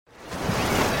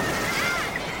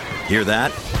Hear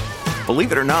that?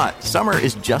 Believe it or not, summer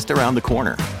is just around the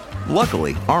corner.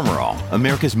 Luckily, Armor All,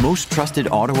 America's most trusted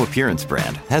auto appearance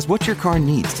brand, has what your car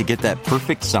needs to get that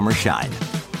perfect summer shine.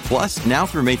 Plus, now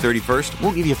through May 31st,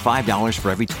 we'll give you $5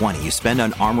 for every $20 you spend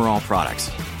on Armor All products.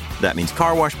 That means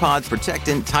car wash pods,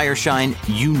 protectant, tire shine,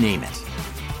 you name it.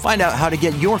 Find out how to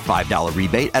get your $5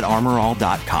 rebate at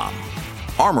armorall.com.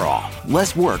 Armor All,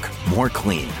 less work, more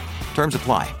clean. Terms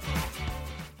apply.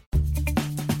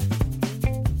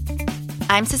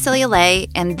 I'm Cecilia Lay,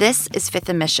 and this is Fifth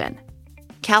and Mission.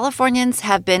 Californians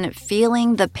have been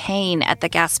feeling the pain at the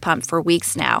gas pump for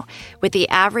weeks now. With the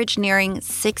average nearing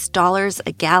 $6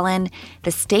 a gallon,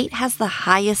 the state has the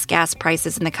highest gas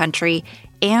prices in the country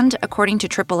and, according to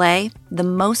AAA, the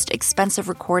most expensive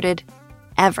recorded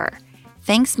ever.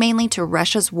 Thanks mainly to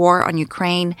Russia's war on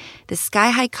Ukraine, the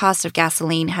sky-high cost of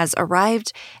gasoline has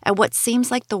arrived at what seems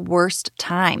like the worst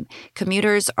time.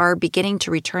 Commuters are beginning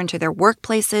to return to their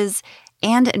workplaces,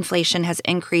 and inflation has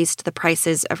increased the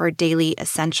prices of our daily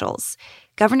essentials.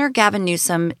 Governor Gavin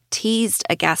Newsom teased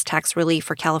a gas tax relief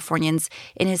for Californians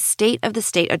in his State of the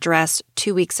State address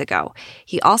 2 weeks ago.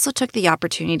 He also took the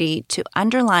opportunity to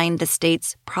underline the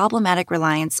state's problematic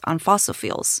reliance on fossil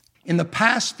fuels. In the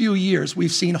past few years,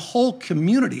 we've seen whole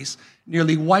communities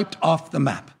nearly wiped off the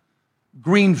map.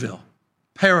 Greenville,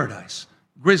 Paradise,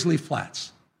 Grizzly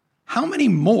Flats. How many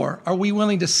more are we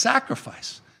willing to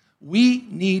sacrifice? We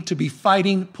need to be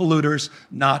fighting polluters,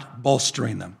 not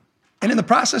bolstering them. And in the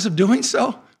process of doing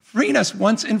so, freeing us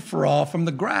once and for all from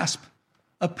the grasp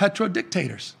of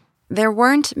petrodictators. There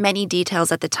weren't many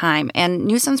details at the time, and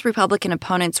Newsom's Republican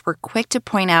opponents were quick to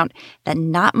point out that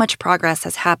not much progress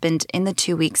has happened in the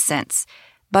 2 weeks since.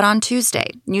 But on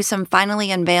Tuesday, Newsom finally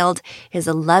unveiled his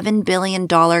 $11 billion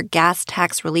gas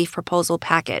tax relief proposal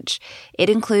package. It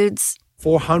includes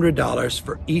 $400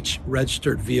 for each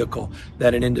registered vehicle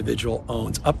that an individual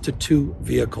owns, up to 2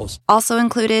 vehicles. Also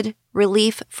included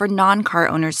relief for non-car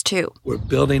owners, too. We're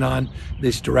building on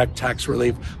this direct tax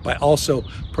relief by also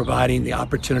providing the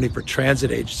opportunity for transit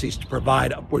agencies to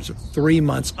provide upwards of 3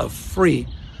 months of free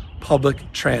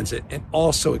public transit, and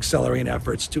also accelerating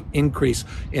efforts to increase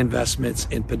investments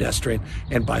in pedestrian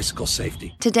and bicycle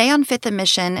safety. Today on Fifth and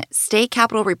Mission, State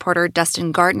Capitol reporter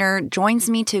Dustin Gardner joins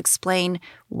me to explain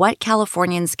what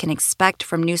Californians can expect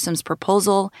from Newsom's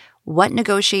proposal, what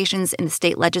negotiations in the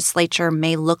state legislature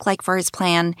may look like for his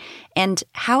plan, and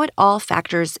how it all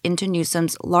factors into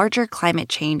Newsom's larger climate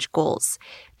change goals.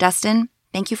 Dustin,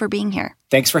 thank you for being here.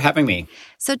 Thanks for having me.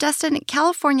 So, Dustin,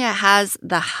 California has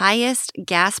the highest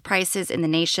gas prices in the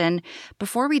nation.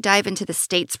 Before we dive into the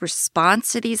state's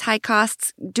response to these high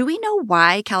costs, do we know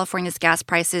why California's gas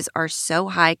prices are so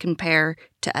high compared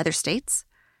to other states?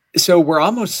 So we're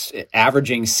almost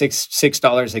averaging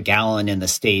 $6 a gallon in the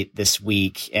state this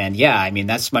week. And yeah, I mean,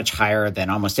 that's much higher than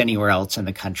almost anywhere else in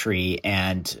the country.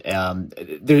 And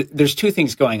there's 2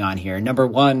 things going on here. Number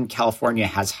one, California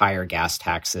has higher gas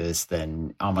taxes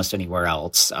than almost anywhere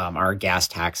else. Our gas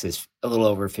tax is a little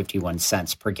over 51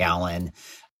 cents per gallon.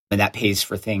 And that pays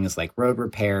for things like road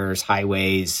repairs,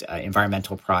 highways,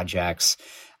 environmental projects,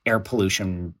 air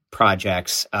pollution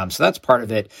projects. So that's part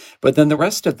of it. But then the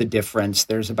rest of the difference,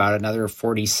 there's about another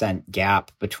 40-cent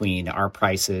gap between our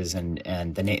prices and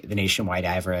the nationwide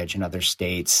average in other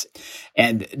states.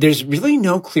 And there's really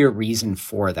no clear reason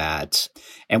for that.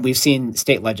 And we've seen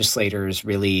state legislators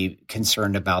really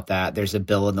concerned about that. There's a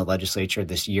bill in the legislature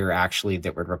this year, actually,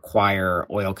 that would require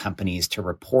oil companies to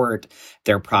report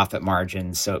their profit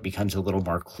margins. So it becomes a little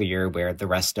more clear where the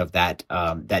rest of that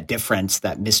difference,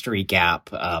 that mystery gap,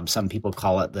 some people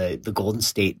call it the Golden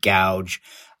State gouge,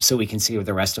 so we can see where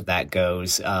the rest of that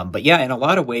goes. But yeah, in a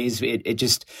lot of ways, it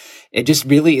just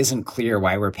really isn't clear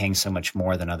why we're paying so much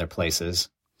more than other places.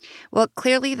 Well,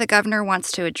 clearly the governor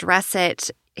wants to address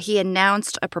it. He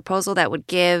announced a proposal that would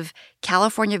give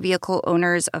California vehicle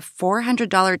owners a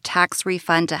 $400 tax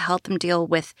refund to help them deal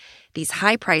with these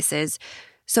high prices.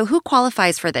 So who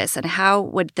qualifies for this, and how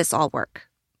would this all work?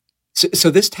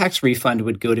 So this tax refund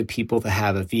would go to people that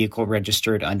have a vehicle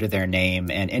registered under their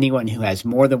name, and anyone who has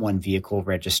more than one vehicle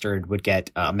registered would get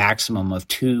a maximum of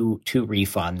two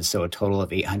refunds, so a total of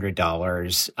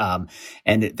 $800.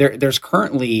 And there's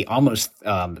currently almost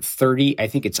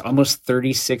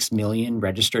 36 million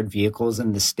registered vehicles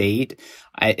in the state.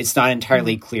 It's not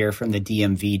entirely clear from the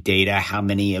DMV data how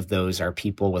many of those are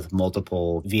people with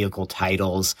multiple vehicle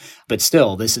titles, but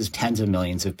still, this is tens of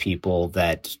millions of people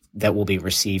that will be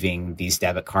receiving these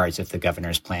debit cards if the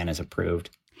governor's plan is approved.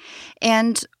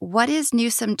 And what is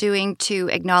Newsom doing to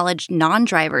acknowledge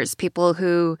non-drivers, people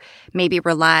who maybe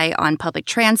rely on public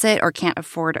transit or can't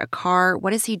afford a car?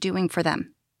 What is he doing for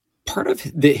them? Part of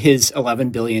his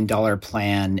 $11 billion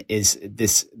plan is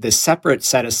this separate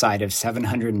set aside of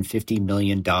 $750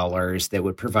 million that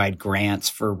would provide grants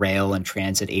for rail and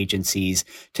transit agencies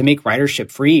to make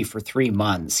ridership free for 3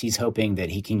 months. He's hoping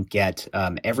that he can get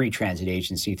every transit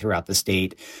agency throughout the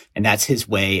state, and that's his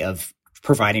way of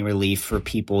providing relief for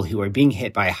people who are being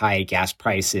hit by high gas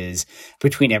prices,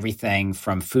 between everything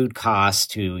from food costs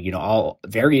to, all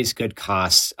various good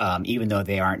costs, even though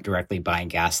they aren't directly buying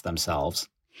gas themselves.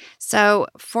 So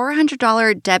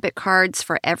 $400 debit cards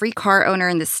for every car owner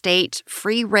in the state,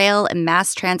 free rail and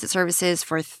mass transit services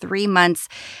for 3 months.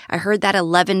 I heard that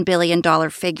 $11 billion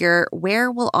figure.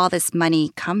 Where will all this money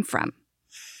come from?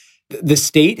 The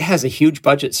state has a huge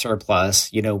budget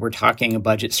surplus. We're talking a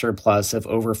budget surplus of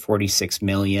over $46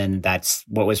 million. That's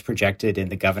what was projected in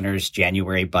the governor's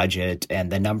January budget. And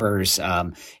the numbers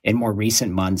in more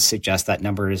recent months suggest that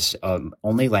number is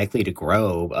only likely to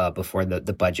grow before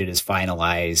the budget is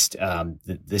finalized.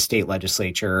 The state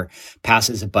legislature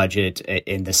passes a budget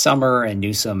in the summer, and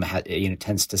Newsom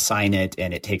tends to sign it,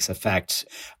 and it takes effect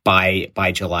by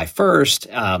July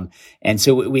 1st. And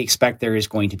so we expect there is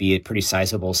going to be a pretty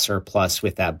sizable surplus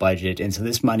with that budget. And so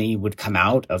this money would come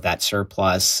out of that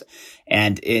surplus.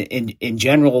 And in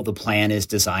general, the plan is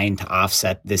designed to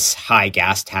offset this high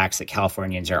gas tax that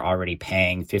Californians are already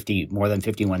paying, more than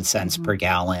 51 cents per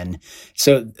gallon.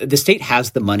 So the state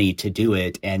has the money to do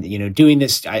it. And, doing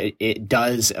this, it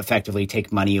does effectively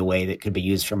take money away that could be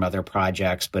used from other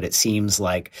projects. But it seems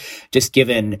like, just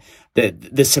given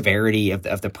the severity of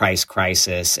the price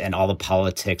crisis and all the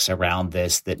politics around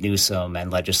this, that Newsom and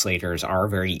legislators are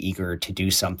very eager to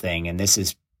do something. And this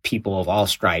is people of all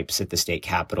stripes at the state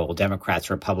capitol,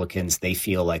 Democrats, Republicans. They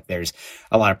feel like there's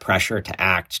a lot of pressure to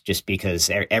act, just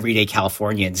because everyday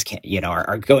Californians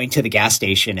are going to the gas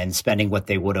station and spending what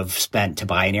they would have spent to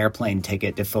buy an airplane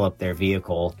ticket to fill up their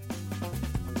vehicle.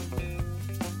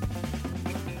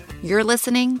 You're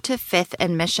listening to Fifth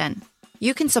and Mission.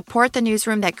 You can support the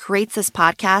newsroom that creates this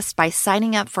podcast by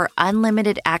signing up for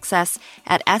unlimited access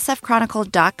at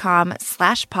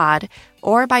sfchronicle.com/pod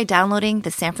or by downloading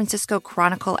the San Francisco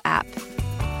Chronicle app.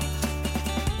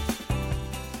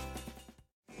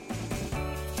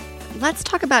 Let's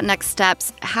talk about next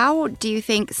steps. How do you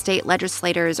think state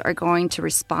legislators are going to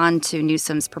respond to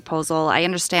Newsom's proposal? I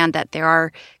understand that there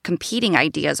are competing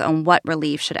ideas on what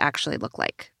relief should actually look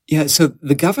like. Yeah, so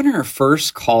the governor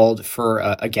first called for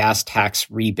a gas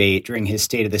tax rebate during his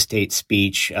State of the State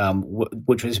speech,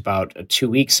 which was about 2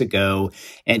 weeks ago.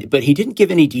 But he didn't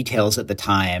give any details at the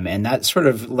time. And that sort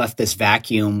of left this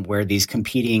vacuum where these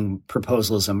competing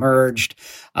proposals emerged.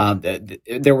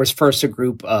 There was first a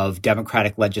group of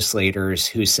Democratic legislators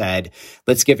who said,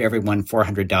 let's give everyone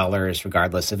 $400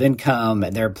 regardless of income.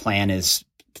 And their plan is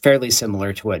fairly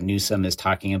similar to what Newsom is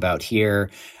talking about here.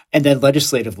 And then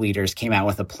legislative leaders came out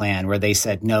with a plan where they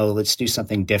said, no, let's do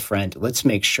something different. Let's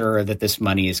make sure that this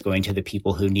money is going to the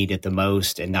people who need it the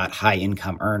most and not high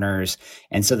income earners.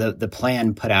 And so the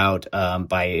plan put out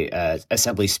by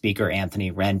Assembly Speaker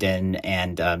Anthony Rendon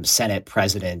and Senate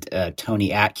President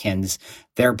Tony Atkins,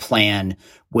 their plan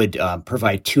would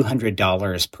provide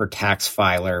 $200 per tax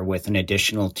filer with an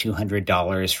additional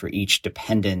 $200 for each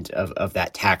dependent of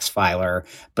that tax filer,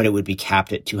 but it would be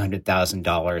capped at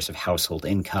 $200,000 of household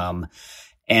income.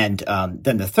 And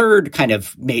then the third kind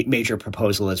of major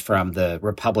proposal is from the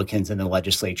Republicans in the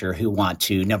legislature, who want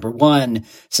to, number one,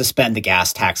 suspend the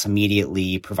gas tax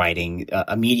immediately, providing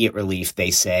immediate relief,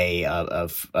 they say,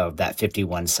 of that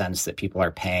 51 cents that people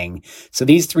are paying. So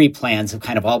these three plans have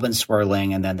kind of all been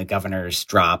swirling, and then the governor's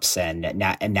drops, and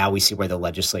now we see where the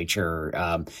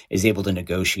legislature is able to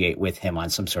negotiate with him on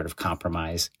some sort of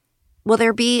compromise. Will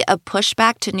there be a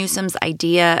pushback to Newsom's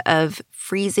idea of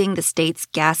freezing the state's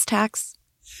gas tax?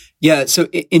 Yeah. So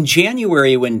in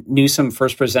January, when Newsom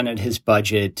first presented his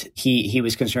budget, he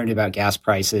was concerned about gas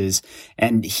prices,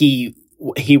 and he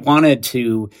wanted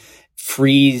to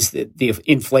freeze the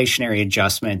inflationary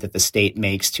adjustment that the state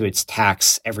makes to its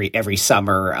tax every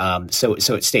summer, so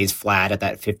it stays flat at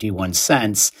that 51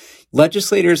 cents.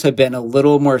 Legislators have been a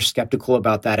little more skeptical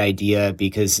about that idea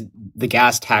because the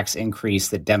gas tax increase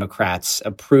that Democrats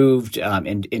approved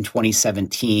in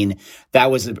 2017, that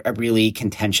was a really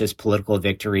contentious political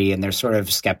victory, and they're sort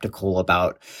of skeptical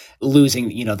about losing,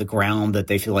 the ground that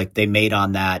they feel like they made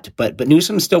on that. But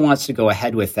Newsom still wants to go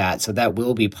ahead with that, so that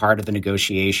will be part of the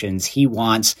negotiations. He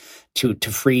wants to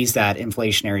freeze that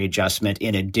inflationary adjustment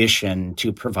in addition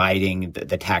to providing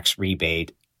the tax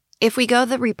rebate. If we go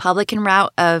the Republican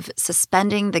route of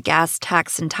suspending the gas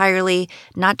tax entirely,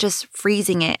 not just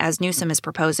freezing it as Newsom is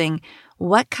proposing,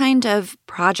 what kind of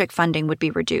project funding would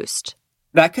be reduced?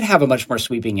 That could have a much more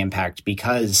sweeping impact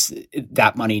because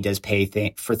that money does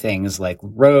pay for things like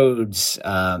roads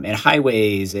and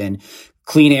highways and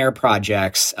clean air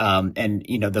projects. And,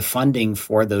 the funding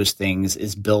for those things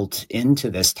is built into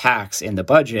this tax in the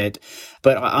budget.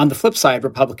 But on the flip side,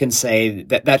 Republicans say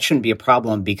that that shouldn't be a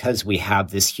problem because we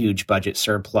have this huge budget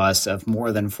surplus of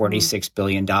more than $46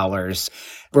 billion.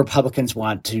 Republicans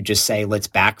want to just say, let's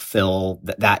backfill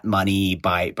that money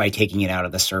by taking it out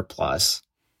of the surplus.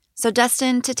 So,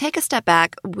 Dustin, to take a step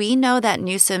back, we know that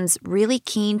Newsom's really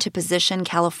keen to position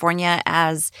California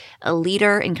as a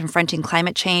leader in confronting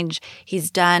climate change. He's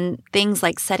done things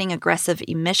like setting aggressive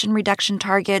emission reduction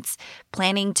targets,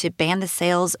 planning to ban the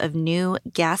sales of new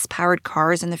gas-powered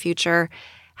cars in the future.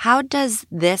 How does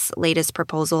this latest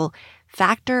proposal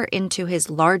factor into his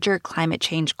larger climate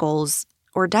change goals,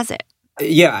 or does it?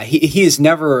 Yeah, he has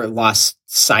never lost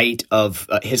sight of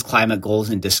his climate goals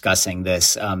in discussing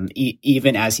this.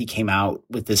 Even as he came out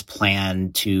with this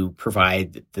plan to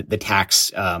provide the tax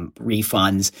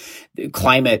refunds,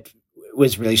 climate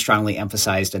was really strongly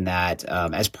emphasized in that.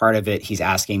 As part of it, he's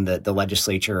asking the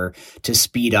legislature to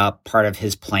speed up part of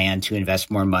his plan to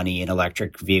invest more money in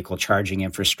electric vehicle charging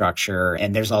infrastructure.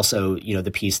 And there's also,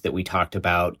 the piece that we talked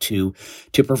about to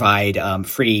provide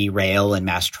free rail and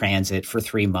mass transit for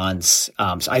 3 months.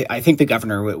 So I think the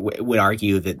governor would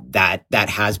argue that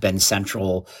has been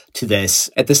central to this.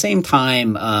 At the same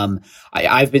time,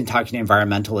 I've been talking to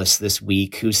environmentalists this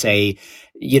week who say,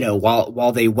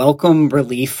 while they welcome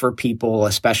relief for people,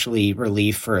 especially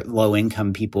relief for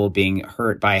low-income people being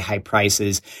hurt by high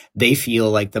prices, they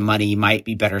feel like the money might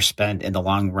be better spent in the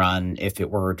long run if it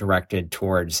were directed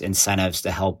towards incentives to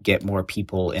help get more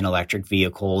people in electric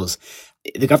vehicles.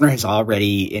 The governor has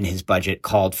already in his budget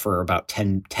called for about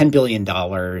 $10 billion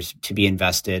to be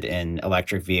invested in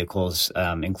electric vehicles,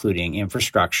 including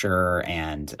infrastructure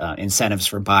and incentives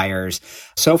for buyers.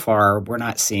 So far, we're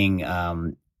not seeing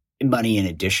money in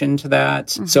addition to that.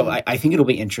 Mm-hmm. So I think it'll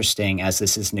be interesting as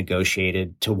this is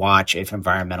negotiated to watch if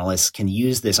environmentalists can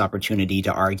use this opportunity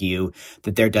to argue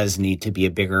that there does need to be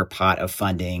a bigger pot of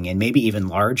funding and maybe even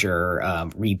larger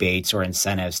rebates or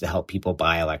incentives to help people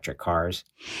buy electric cars.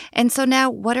 And so now,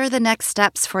 what are the next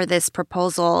steps for this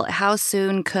proposal? How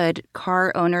soon could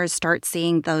car owners start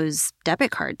seeing those debit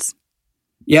cards?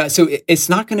 Yeah, so it's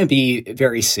not going to be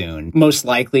very soon. Most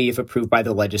likely, if approved by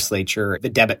the legislature, the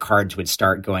debit cards would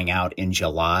start going out in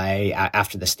July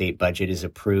after the state budget is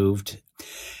approved.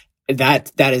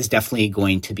 That is definitely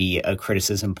going to be a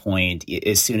criticism point.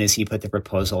 As soon as he put the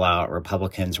proposal out,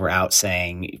 Republicans were out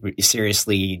saying,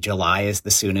 seriously, July is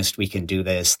the soonest we can do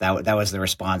this. That was the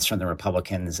response from the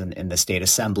Republicans in the state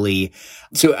assembly.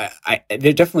 So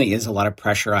there definitely is a lot of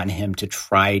pressure on him to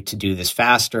try to do this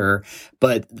faster.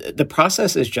 But the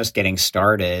process is just getting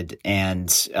started, and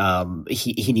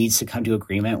he needs to come to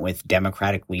agreement with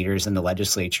Democratic leaders in the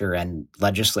legislature and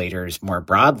legislators more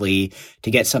broadly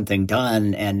to get something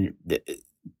done. And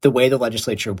the way the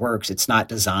legislature works, it's not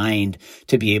designed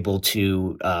to be able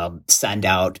to send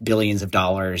out billions of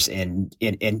dollars in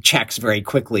checks very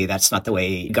quickly. That's not the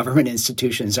way government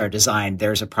institutions are designed.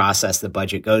 There's a process the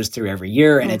budget goes through every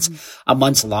year, and it's a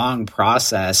months-long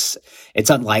process. It's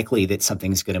unlikely that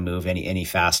something's going to move any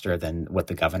faster than what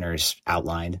the governor's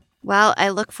outlined. Well, I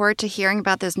look forward to hearing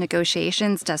about those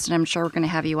negotiations. Dustin, I'm sure we're going to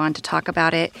have you on to talk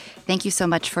about it. Thank you so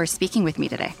much for speaking with me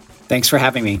today. Thanks for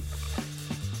having me.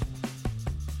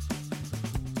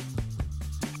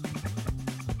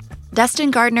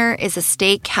 Dustin Gardner is a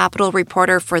state capitol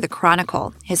reporter for The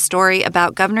Chronicle. His story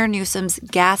about Governor Newsom's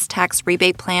gas tax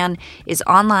rebate plan is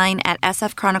online at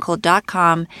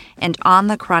sfchronicle.com and on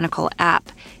the Chronicle app.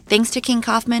 Thanks to King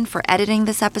Kaufman for editing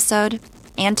this episode,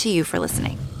 and to you for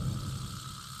listening.